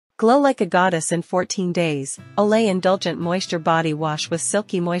Glow like a goddess in 14 days, Olay Indulgent Moisture Body Wash with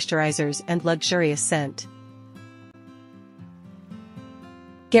Silky Moisturizers and Luxurious Scent.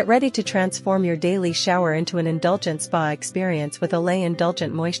 Get ready to transform your daily shower into an indulgent spa experience with Olay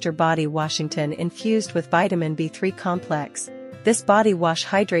Indulgent Moisture Body Washington infused with vitamin B3 complex. This body wash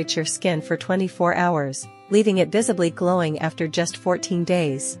hydrates your skin for 24 hours, leaving it visibly glowing after just 14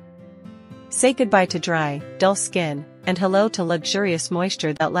 days. Say goodbye to dry, dull skin, and hello to luxurious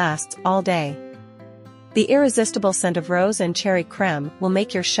moisture that lasts all day. The irresistible scent of rose and cherry creme will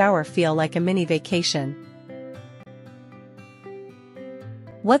make your shower feel like a mini vacation.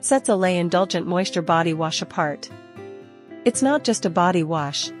 What sets Olay Indulgent Moisture Body Wash apart? It's not just a body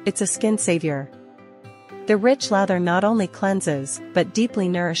wash, it's a skin savior. The rich lather not only cleanses, but deeply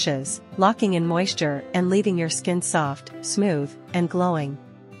nourishes, locking in moisture and leaving your skin soft, smooth, and glowing.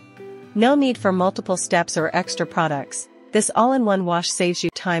 No need for multiple steps or extra products. This all-in-one wash saves you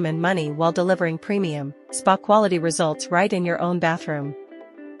time and money while delivering premium, spa-quality results right in your own bathroom.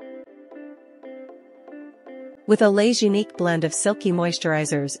 With Olay's unique blend of silky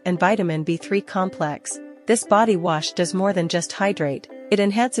moisturizers and vitamin B3 complex, this body wash does more than just hydrate, it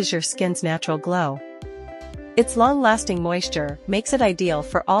enhances your skin's natural glow. Its long-lasting moisture makes it ideal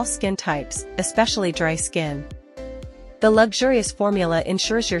for all skin types, especially dry skin. The luxurious formula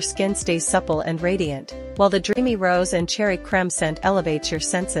ensures your skin stays supple and radiant, while the dreamy rose and cherry creme scent elevates your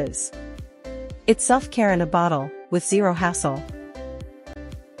senses. It's self-care in a bottle, with zero hassle.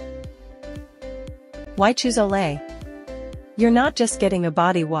 Why choose Olay? You're not just getting a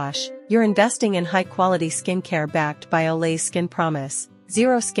body wash, you're investing in high-quality skincare backed by Olay's Skin Promise,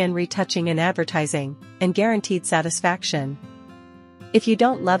 zero skin retouching in advertising, and guaranteed satisfaction. If you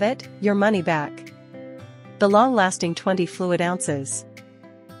don't love it, your money back. The long-lasting 20 fluid ounces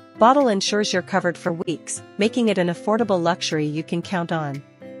bottle ensures you're covered for weeks, making it an affordable luxury you can count on.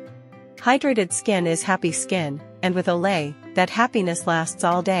 Hydrated skin is happy skin, and with Olay, that happiness lasts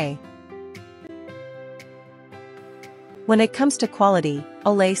all day. When it comes to quality,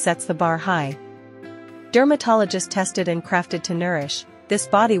 Olay sets the bar high. Dermatologist tested and crafted to nourish, this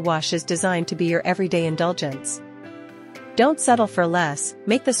body wash is designed to be your everyday indulgence. Don't settle for less,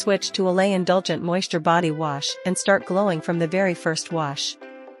 make the switch to Olay Indulgent Moisture Body Wash and start glowing from the very first wash.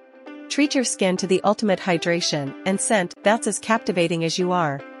 Treat your skin to the ultimate hydration and scent that's as captivating as you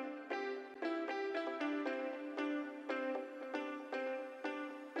are.